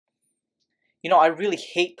I really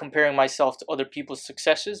hate comparing myself to other people's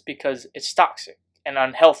successes because it's toxic and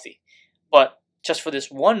unhealthy. But just for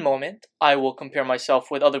this one moment, I will compare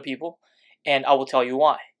myself with other people and I will tell you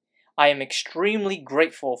why. I am extremely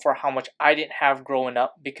grateful for how much I didn't have growing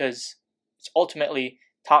up because it's ultimately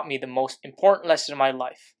taught me the most important lesson in my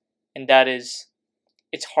life, and that is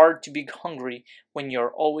it's hard to be hungry when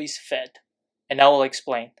you're always fed. And I will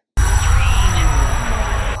explain.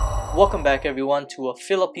 Welcome back, everyone, to A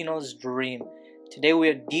Filipino's Dream. Today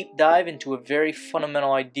we deep dive into a very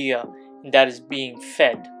fundamental idea, and that is being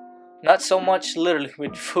fed. Not so much literally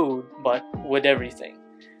with food, but with everything.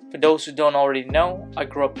 For those who don't already know, I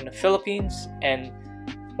grew up in the Philippines, and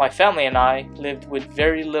my family and I lived with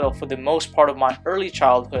very little for the most part of my early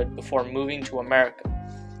childhood before moving to America,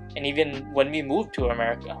 and even when we moved to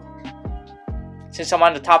America. Since I'm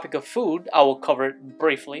on the topic of food, I will cover it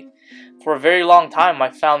briefly. For a very long time,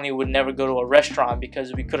 my family would never go to a restaurant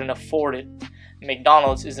because we couldn't afford it.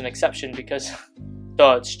 McDonald's is an exception because,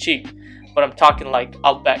 duh, it's cheap. But I'm talking like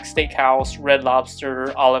Outback Steakhouse, Red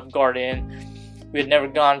Lobster, Olive Garden. We had never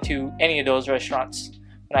gone to any of those restaurants.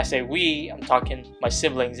 When I say we, I'm talking my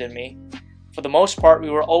siblings and me. For the most part, we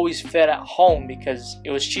were always fed at home because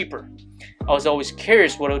it was cheaper. I was always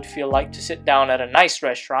curious what it would feel like to sit down at a nice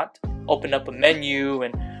restaurant, open up a menu,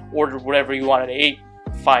 and order whatever you wanted to eat,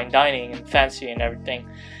 fine dining and fancy and everything.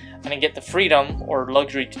 I didn't get the freedom or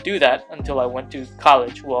luxury to do that until I went to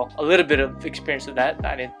college. Well, a little bit of experience of that.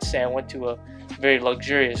 I didn't say I went to a very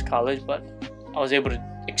luxurious college, but I was able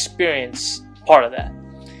to experience part of that.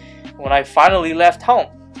 When I finally left home,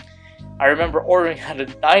 I remember ordering at a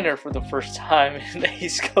diner for the first time in the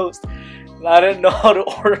East Coast. And I didn't know how to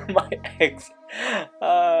order my eggs.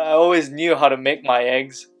 I always knew how to make my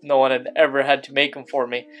eggs. No one had ever had to make them for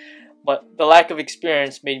me. But the lack of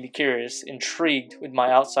experience made me curious, intrigued with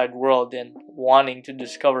my outside world, and wanting to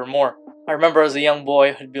discover more. I remember as a young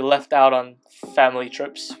boy who'd be left out on family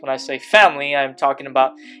trips. When I say family, I'm talking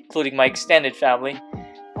about including my extended family.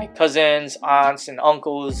 My cousins, aunts, and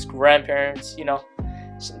uncles, grandparents,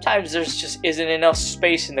 Sometimes there's just isn't enough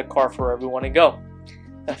space in the car for everyone to go.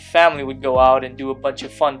 The family would go out and do a bunch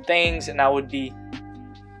of fun things, and I would be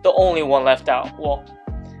the only one left out. Well,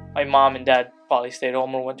 my mom and dad probably stayed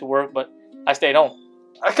home or went to work, but I stayed home.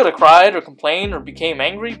 I could have cried or complained or became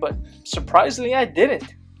angry, but surprisingly I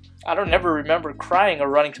didn't. I don't ever remember crying or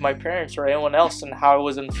running to my parents or anyone else and how it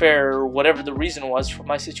was unfair or whatever the reason was for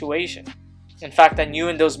my situation. In fact, I knew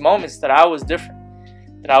in those moments that I was different,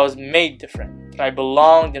 that I was made different, that I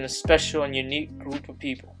belonged in a special and unique group of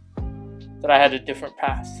people, that I had a different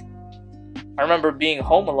path. I remember being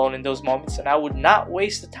home alone in those moments, and I would not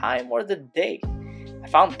waste the time or the day. I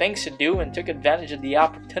found things to do and took advantage of the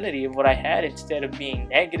opportunity of what I had instead of being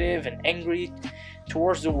negative and angry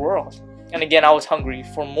towards the world. And again, I was hungry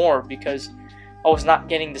for more because I was not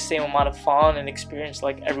getting the same amount of fun and experience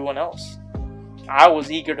like everyone else. I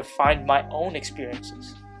was eager to find my own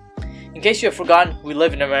experiences. In case you have forgotten, we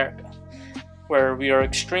live in America, where we are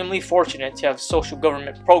extremely fortunate to have social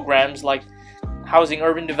government programs like Housing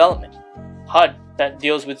Urban Development, HUD, that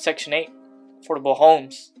deals with Section 8, affordable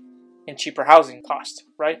homes, and cheaper housing costs,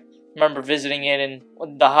 right? I remember visiting it in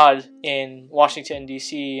the HUD in Washington,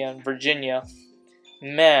 D.C. and Virginia.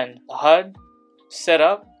 Man, the HUD set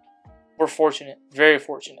up, we're fortunate, very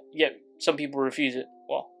fortunate. Yet some people refuse it.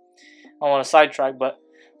 Well, I don't want to sidetrack, but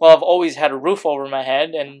I've always had a roof over my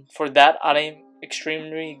head, and for that I am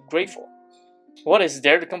extremely grateful. What is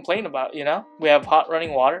there to complain about, We have hot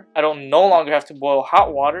running water. I don't no longer have to boil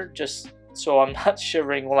hot water just so I'm not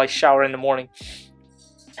shivering while I shower in the morning.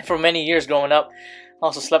 For many years growing up, I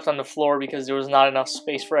also slept on the floor because there was not enough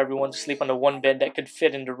space for everyone to sleep on the one bed that could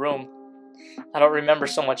fit in the room. I don't remember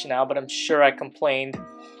so much now, but I'm sure I complained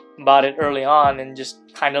about it early on and just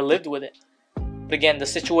kind of lived with it. But again, the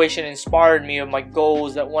situation inspired me of my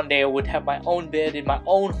goals that one day I would have my own bed in my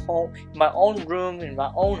own home, in my own room, in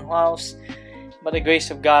my own house. By the grace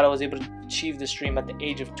of God, I was able to achieve this dream at the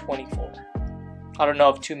age of 24. I don't know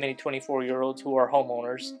of too many 24-year-olds who are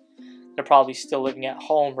homeowners. They're probably still living at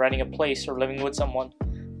home, renting a place, or living with someone.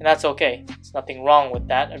 And that's okay. There's nothing wrong with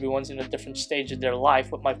that. Everyone's in a different stage of their life.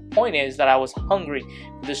 But my point is that I was hungry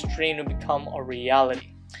for this dream to become a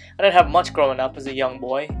reality. I didn't have much growing up as a young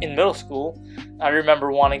boy. In middle school, I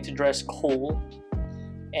remember wanting to dress cool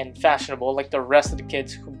and fashionable like the rest of the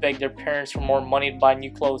kids who begged their parents for more money to buy new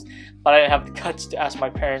clothes, but I didn't have the guts to ask my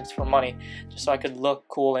parents for money just so I could look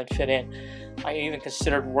cool and fit in. I even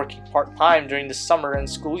considered working part-time during the summer and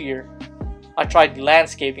school year. I tried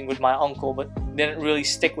landscaping with my uncle, but didn't really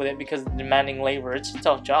stick with it because of the demanding labor. It's a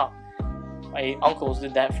tough job. My uncles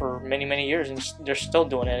did that for many years and they're still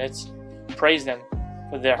doing it. Praise them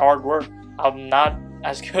with their hard work. I'm not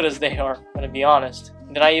as good as they are, I'm gonna be honest.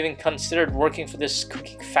 Then I even considered working for this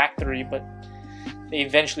cooking factory, but they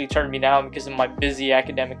eventually turned me down because of my busy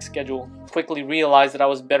academic schedule. Quickly realized that I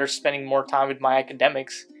was better spending more time with my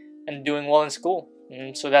academics and doing well in school.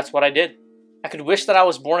 And so that's what I did. I could wish that I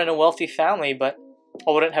was born in a wealthy family, but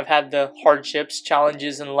I wouldn't have had the hardships,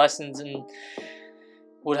 challenges, and lessons, and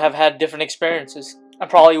would have had different experiences. I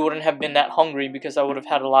probably wouldn't have been that hungry because I would have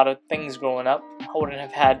had a lot of things growing up. I wouldn't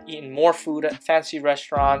have had eaten more food at fancy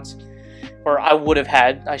restaurants, or I would have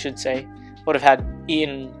had, I should say, would have had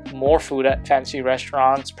eaten more food at fancy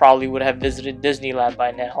restaurants, probably would have visited Disneyland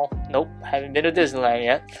by now. Nope, haven't been to Disneyland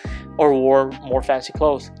yet, or wore more fancy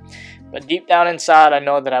clothes. But deep down inside, I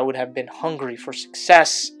know that I would have been hungry for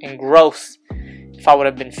success and growth if I would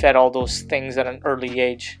have been fed all those things at an early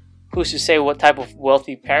age. Who's to say what type of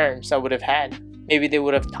wealthy parents I would have had? Maybe they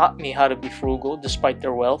would have taught me how to be frugal despite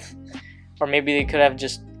their wealth, or maybe they could have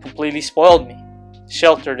just completely spoiled me,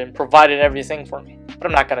 sheltered and provided everything for me. But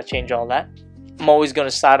I'm not going to change all that. I'm always going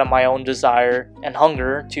to side on my own desire and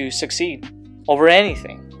hunger to succeed over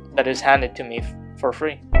anything that is handed to me for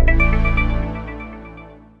free.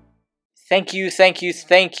 Thank you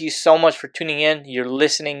so much for tuning in. Your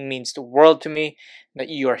listening means the world to me, that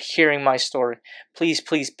you are hearing my story. Please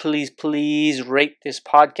rate this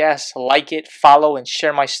podcast, like it, follow, and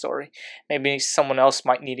share my story. Maybe someone else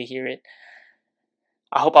might need to hear it.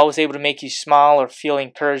 I hope I was able to make you smile or feel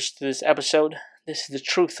encouraged through this episode. This is the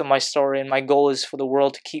truth of my story, and my goal is for the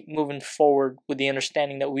world to keep moving forward with the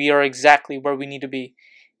understanding that we are exactly where we need to be.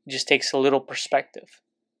 It just takes a little perspective.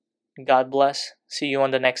 God bless. See you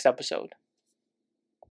on the next episode.